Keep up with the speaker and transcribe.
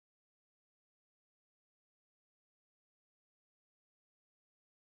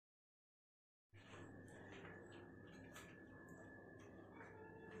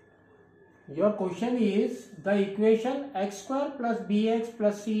Your question is the equation x square plus bx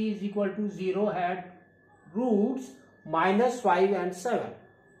plus c is equal to 0 had roots minus 5 and 7.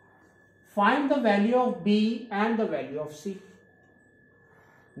 Find the value of b and the value of c.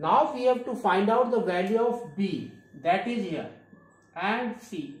 Now we have to find out the value of b, that is here, and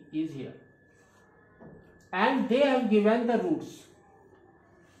c is here. And they have given the roots.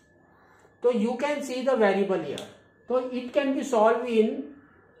 So you can see the variable here. So it can be solved in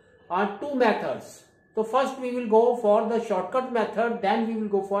two methods. So first we will go for the shortcut method, then we will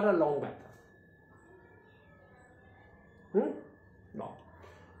go for a long method. No.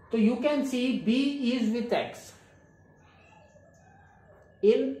 So you can see b is with x.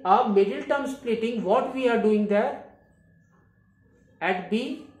 In a middle term splitting, what we are doing there? At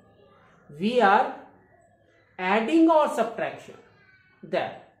b, we are adding or subtraction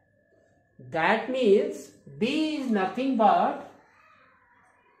there. That means b is nothing but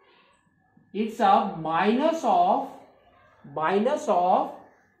it's a minus of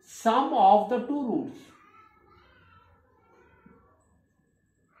sum of the two roots.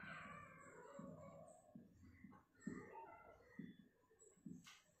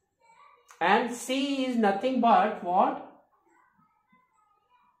 And c is nothing but what?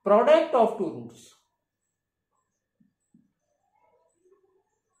 Product of two roots.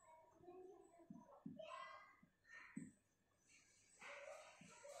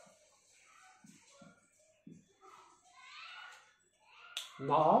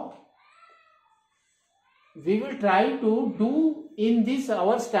 Now we will try to do in this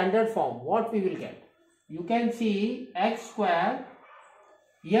our standard form. What we will get? You can see x square.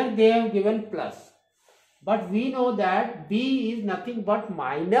 Here they have given plus, but we know that b is nothing but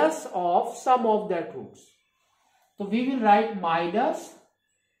minus of sum of that roots. So we will write minus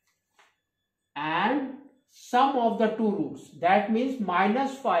and sum of the two roots. That means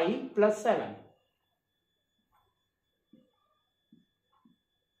minus 5 plus 7.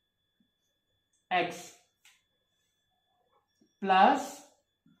 X plus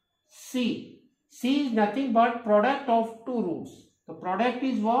c. C is nothing but product of two roots. The product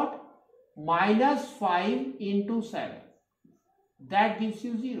is what? Minus 5 into 7. That gives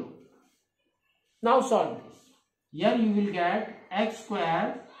you 0. Now solve this. Here you will get x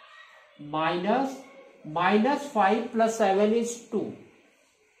square minus 5 plus 7 is 2.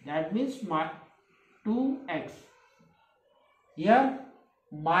 That means 2x. Here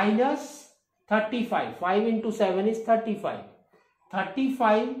minus 35. 5 into 7 is 35.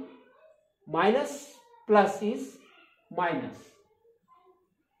 35 minus plus is minus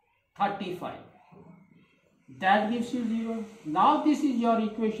 35. That gives you 0. Now this is your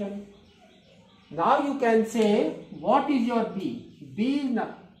equation. Now you can say what is your b? B is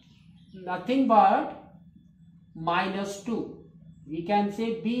nothing but minus 2. We can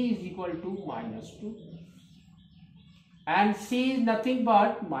say b is equal to minus 2. And c is nothing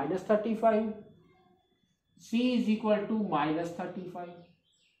but minus 35. C is equal to minus 35.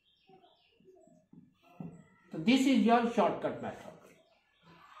 So this is your shortcut method.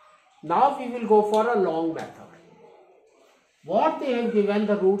 Now we will go for a long method. What they have given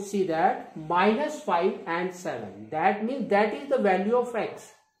the roots, see that minus 5 and 7. That means that is the value of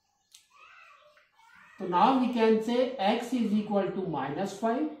x. So now we can say x is equal to minus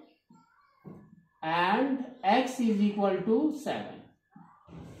 5 and x is equal to 7.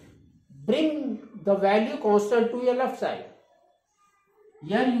 Bring the value constant to your left side.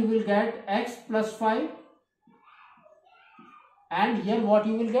 Here you will get x plus 5 and here what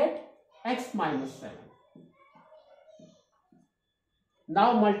you will get? X minus 7.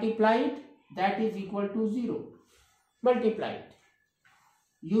 Now multiply it, that is equal to 0. Multiply it.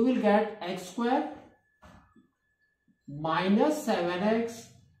 You will get x square minus 7x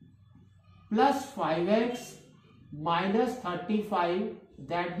plus 5x minus 35,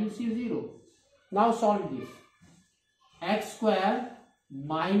 that gives you 0. Now solve this. X square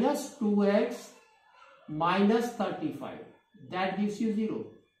minus 2x minus 35, that gives you 0.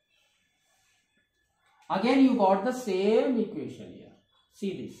 Again you got the same equation here.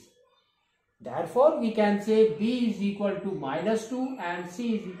 See this. Therefore we can say b is equal to minus 2 and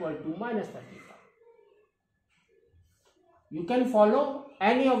c is equal to minus 35. You can follow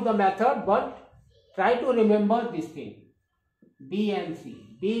any of the method, but try to remember this thing. B and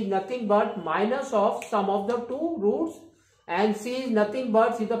c. B is nothing but minus of sum of the two roots and c is nothing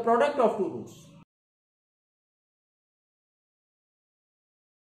but the product of two roots.